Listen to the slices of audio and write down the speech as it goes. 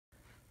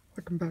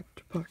Welcome back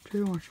to part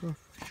 2. I'm sure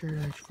I'll show you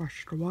those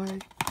flushed away.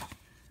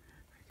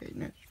 Okay,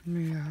 next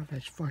we have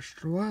those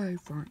flushed away,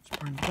 front,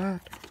 spine,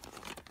 back.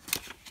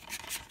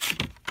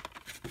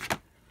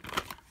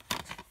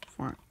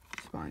 Front,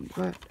 spine,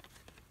 back.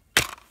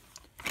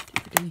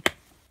 DVD.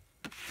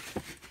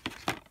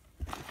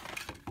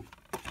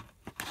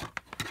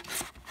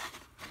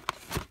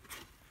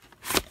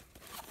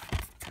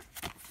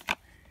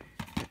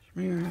 Next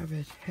we have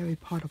is Harry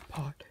Potter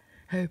part.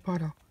 Harry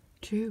Potter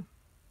 2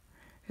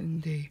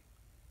 in the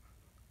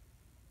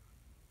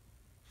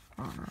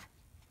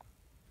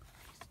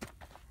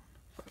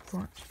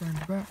front, spine,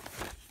 back.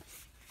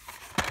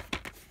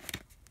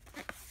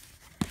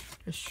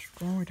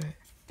 Destroyed it.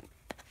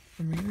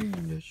 The movie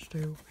and this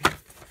still be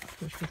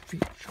just a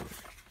feature.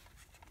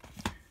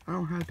 I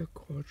don't have the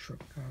chord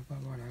structure,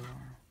 but whatever.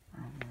 I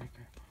don't like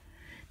it.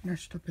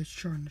 Next up is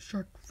showing the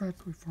shot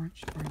factory front,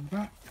 spine,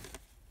 back.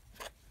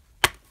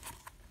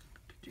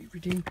 The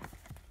DVD.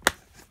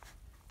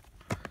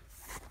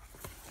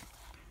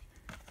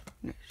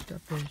 Next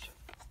up is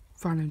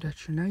Final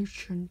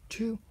Destination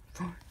 2,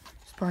 front,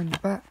 spine,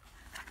 back.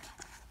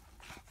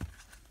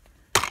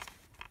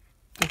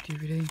 The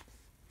DVD.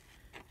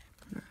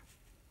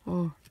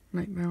 Or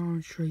Nightmare on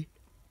Elm Street.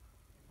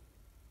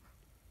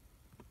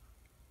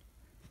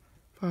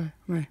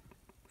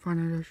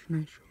 Final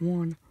Destination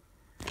 1.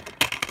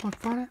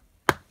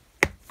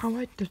 I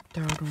like the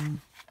third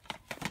one.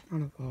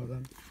 Out of all of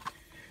them.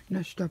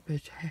 Next up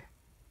is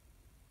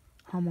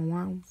Home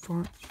Alone,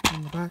 front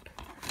and the back.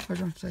 I was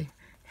going to say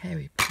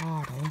Harry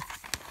Potter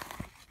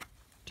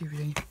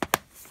DVD.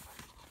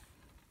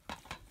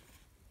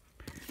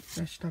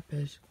 Next up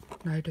is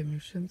Night at the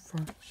Museum,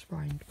 front,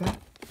 spine, back.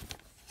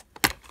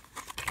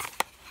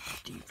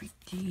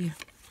 DVD.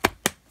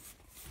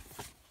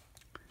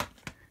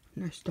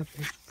 Next up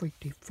is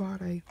Freaky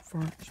Friday,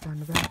 front,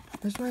 spine, back.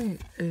 This way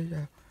is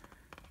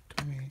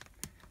to me.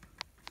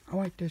 I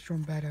like this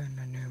one better than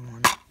the new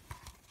one.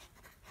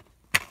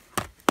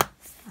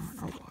 I don't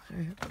know why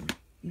I have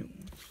a new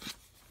one.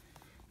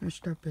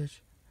 Next up is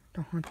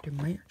The Haunted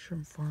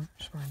Mansion, front,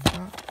 spine,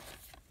 back.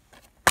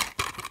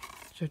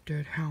 It's a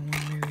good Halloween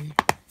movie.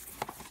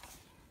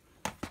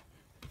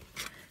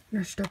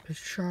 Next up is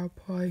Child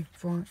Play,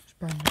 front,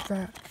 spine,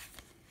 back.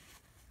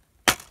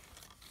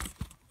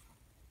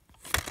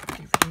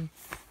 DVD.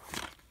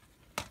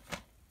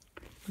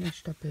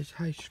 Next up is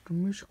High School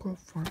Musical,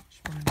 front,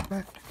 spine,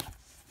 back.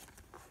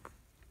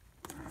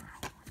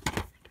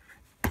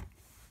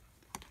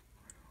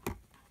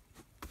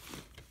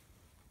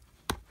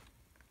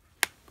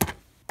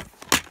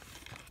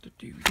 The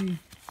DVD.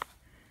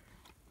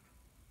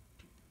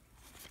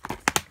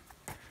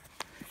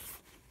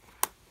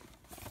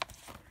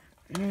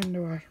 And the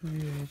last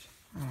movie is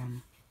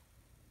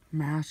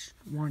Mask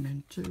 1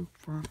 and 2,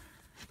 front,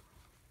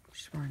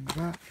 spine,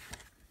 back.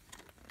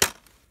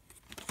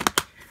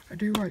 I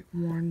do like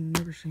 1,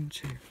 never seen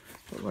 2,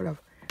 but whatever.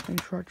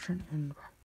 Instruction and